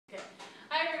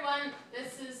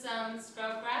from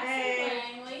Scrubgrass Hey. in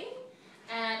Langley,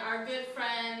 and our good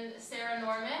friend Sarah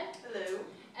Norman. Hello.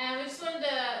 And we just wanted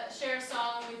to share a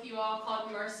song with you all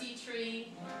called Mercy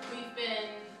Tree. We've been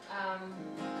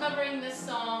covering this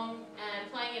song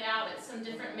and playing it out at some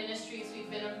different ministries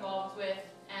we've been involved with,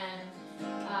 and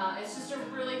it's just a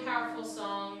really powerful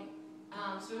song.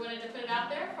 So we wanted to put it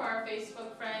out there for our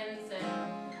Facebook friends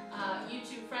and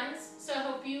YouTube friends. So I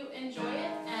hope you enjoy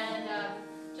it and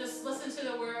just listen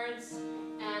to the words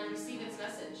and receive its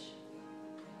message.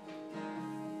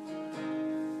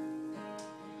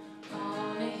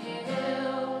 On a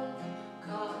hill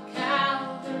called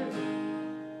Calvary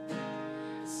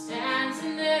stands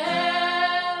an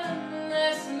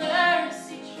endless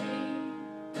mercy tree.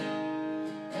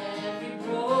 Every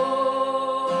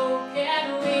broken,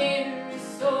 weary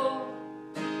soul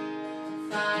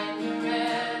find your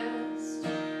rest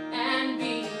and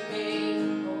be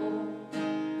made whole.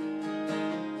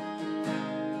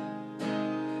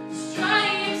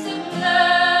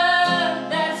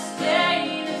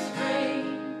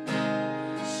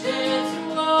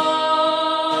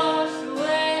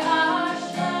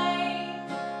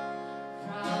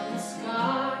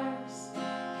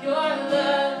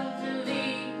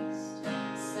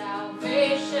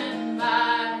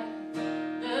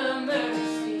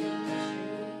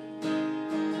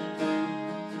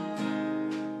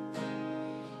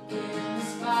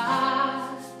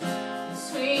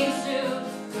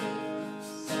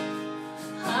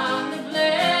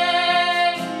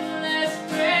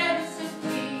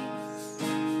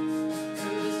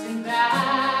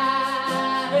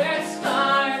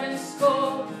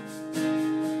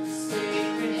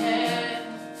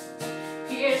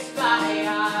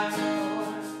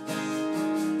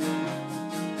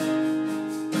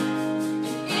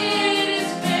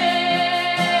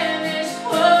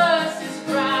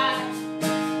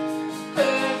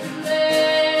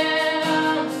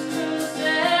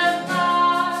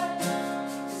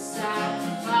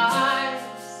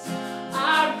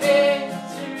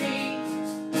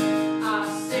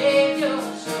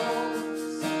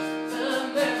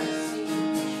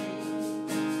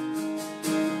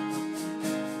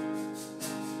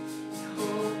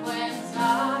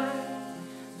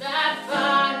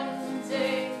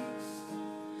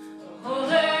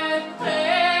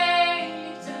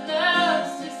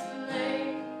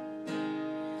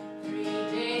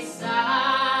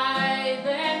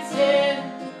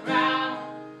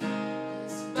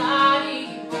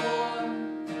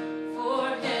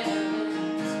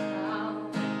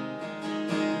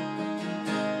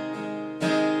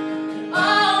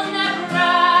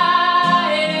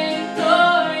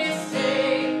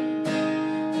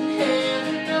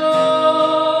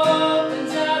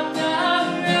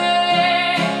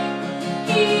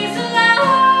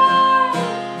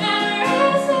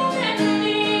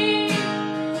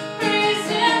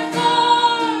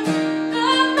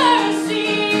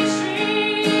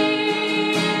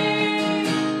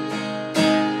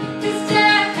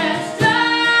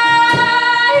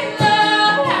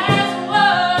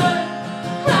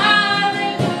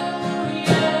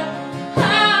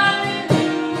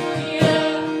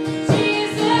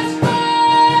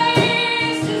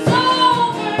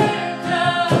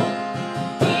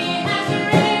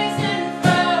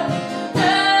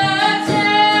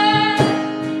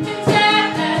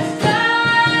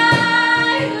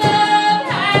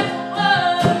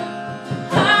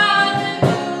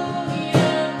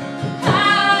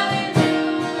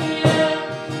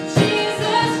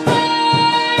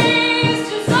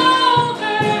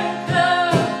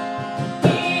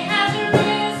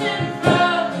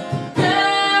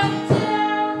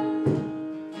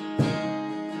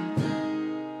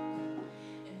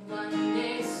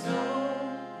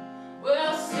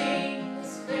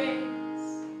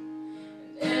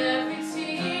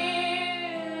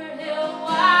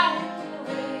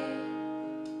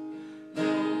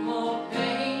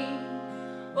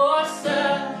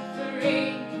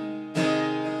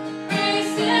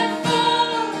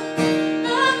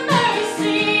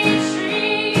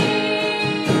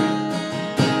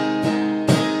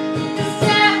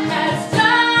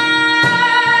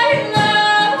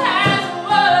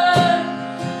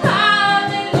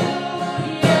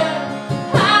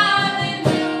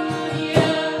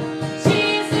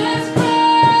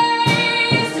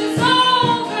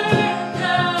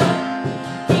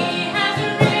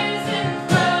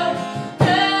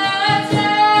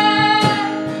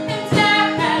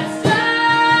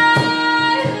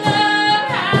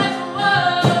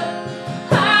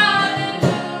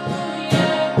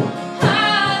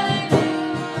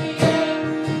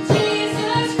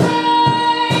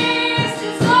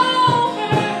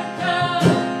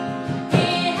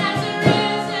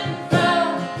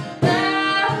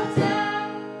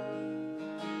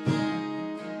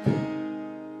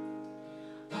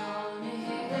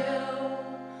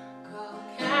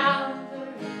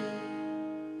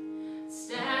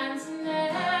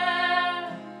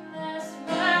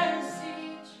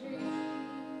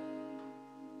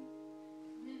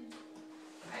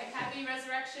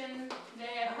 Resurrection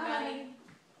Day, everybody.